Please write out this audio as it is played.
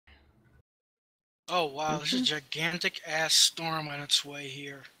Oh wow, there's a gigantic ass storm on its way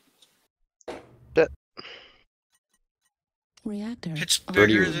here. Reactor. It's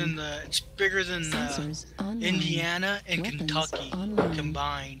bigger than Indiana and Kentucky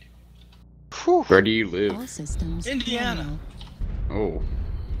combined. Whew. Where do you live? All systems Indiana. Oh.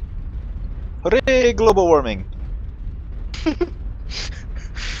 Hooray, global warming.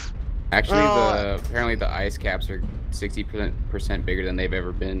 Actually, apparently the ice caps are 60% bigger than they've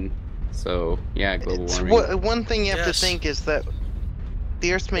ever been. So yeah, global warming. One thing you have to think is that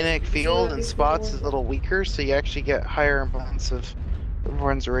the Earth's magnetic field in spots is a little weaker, so you actually get higher amounts of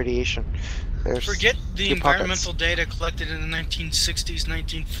radiation. Forget the environmental data collected in the 1960s,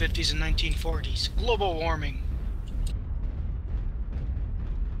 1950s, and 1940s. Global warming.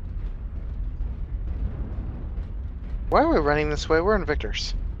 Why are we running this way? We're in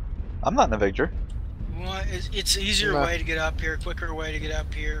Victor's. I'm not in a Victor. Well, it's an easier way to get up here, quicker way to get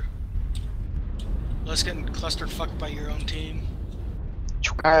up here. Less getting cluster fucked by your own team.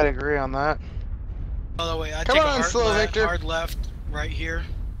 I'd agree on that. By the way, I'd take a hard left right here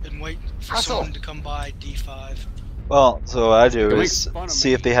and wait for someone to come by D5. Well, so what I do is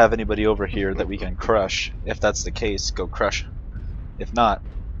see if they have anybody over here that we can crush. If that's the case, go crush. If not,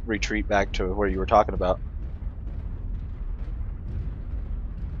 retreat back to where you were talking about.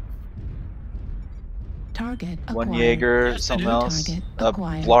 Target acquired. One Jaeger, something else. A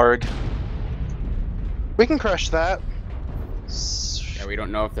Blarg. We can crush that. Yeah, we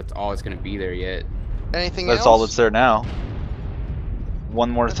don't know if that's all it's going to be there yet. Anything else? That's all that's there now. One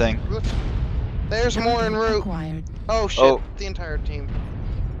more thing. There's more en route. Acquired. Oh shit, the entire team.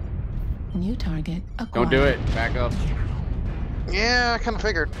 New target acquired. Don't do it. Back up. Yeah, I kind of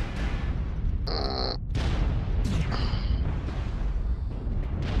figured.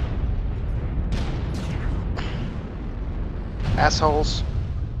 Assholes.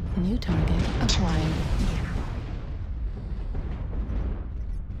 New target acquired.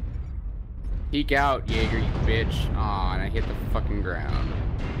 Peek out, Jaeger, you bitch. Aw, and I hit the fucking ground.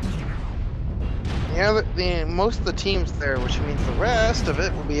 Yeah, most of the team's there, which means the rest of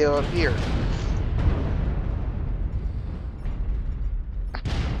it will be out here.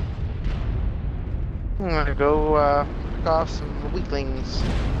 I'm gonna go pick off some weaklings.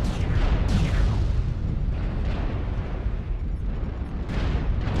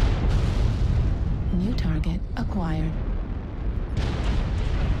 New target acquired.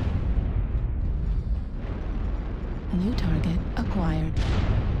 New target acquired.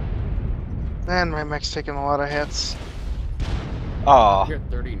 And my mech's taking a lot of hits. Aw. You're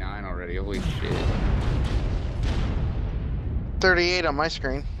at 39 already, holy shit. 38 on my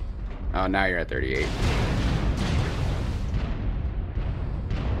screen. Oh, now you're at 38.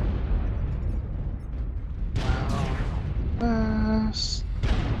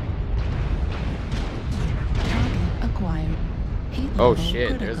 Target acquired. Oh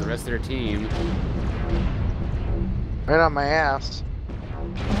shit, there's the rest of their team. Right on my ass.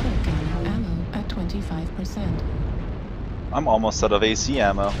 Autocannon ammo at 25%. I'm almost out of AC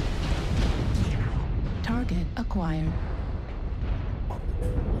ammo. Target acquired.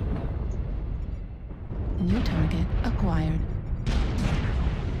 New target acquired.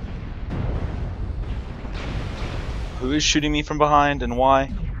 Who is shooting me from behind and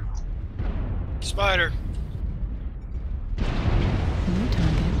why? Spider. New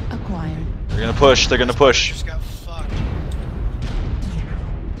target acquired. They're gonna push, they're gonna push. Just got fucked.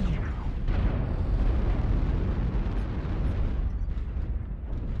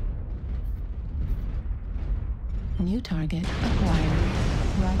 New target acquired.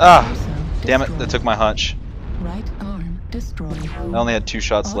 Right damn it, that took my hunch. Right arm destroyed. I only had 2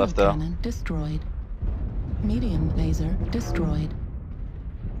 shots left though. Autocannon destroyed. Medium laser destroyed.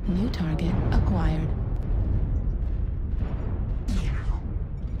 New target acquired.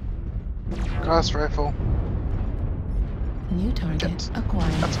 Gauss rifle. New target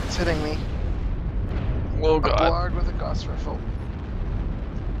acquired. That's what's hitting me. Oh god. A Blarg with a Gauss rifle.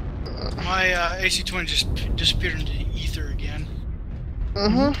 My AC-20 just disappeared into the ether again.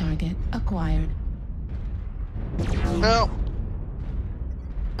 New target acquired. No.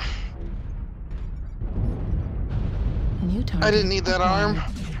 New target I didn't need that acquired. arm.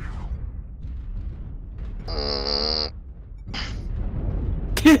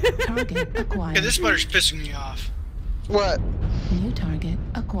 Target acquired. Okay, this spider's pissing me off. What? New target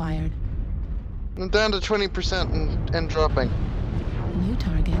acquired. I'm down to 20% and dropping. New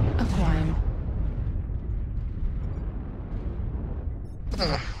target acquired.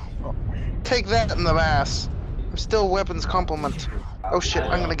 Take that in the ass. I'm still weapons complement. Oh shit,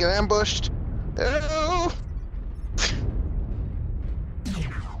 I'm gonna get ambushed. Oh!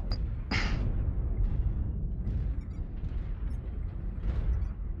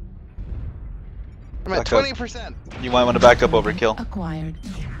 I'm at 20%. You might want to back up, Overkill. Acquired.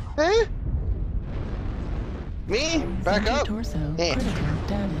 Eh? Me? Back Center up? torso, Eh. critical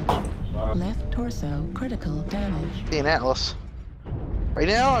damage. Left torso, critical damage. Be an Atlas. Right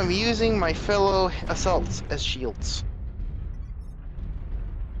now, I'm using my fellow assaults as shields.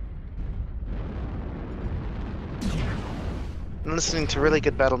 I'm listening to really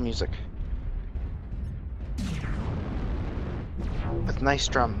good battle music. With nice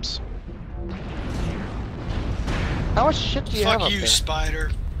drums. How much shit do you have Fuck up you, there?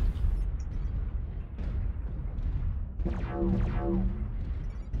 Spider.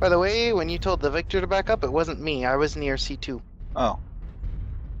 By the way, when you told the Victor to back up, it wasn't me. I was near C2. Oh.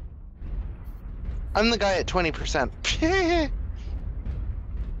 I'm the guy at 20%.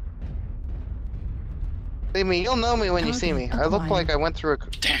 See me, you'll know me when you see me. I look like I went through a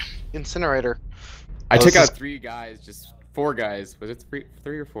incinerator. I took out 3 guys, just 4 guys. Was it three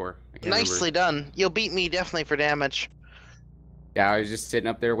or 4? I can't Nicely remember. done. You'll beat me definitely for damage. Yeah, I was just sitting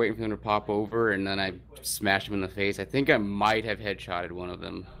up there waiting for them to pop over, and then I smashed them in the face. I think I might have headshotted one of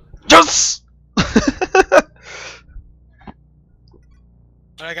them. Yes! But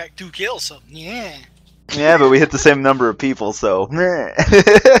I got 2 kills, so yeah. Yeah, but we hit the same number of people, so.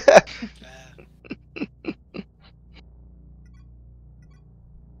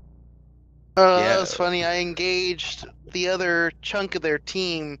 That was funny. I engaged the other chunk of their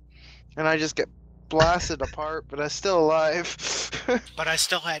team, and I just get blasted apart, but I'm still alive. But I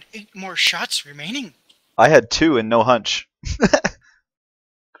still had 8 more shots remaining. I had 2 and no hunch.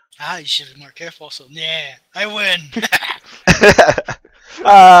 You should be more careful, so yeah, I win.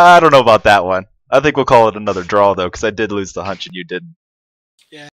 I don't know about that one. I think we'll call it another draw, though, because I did lose the hunch and you didn't.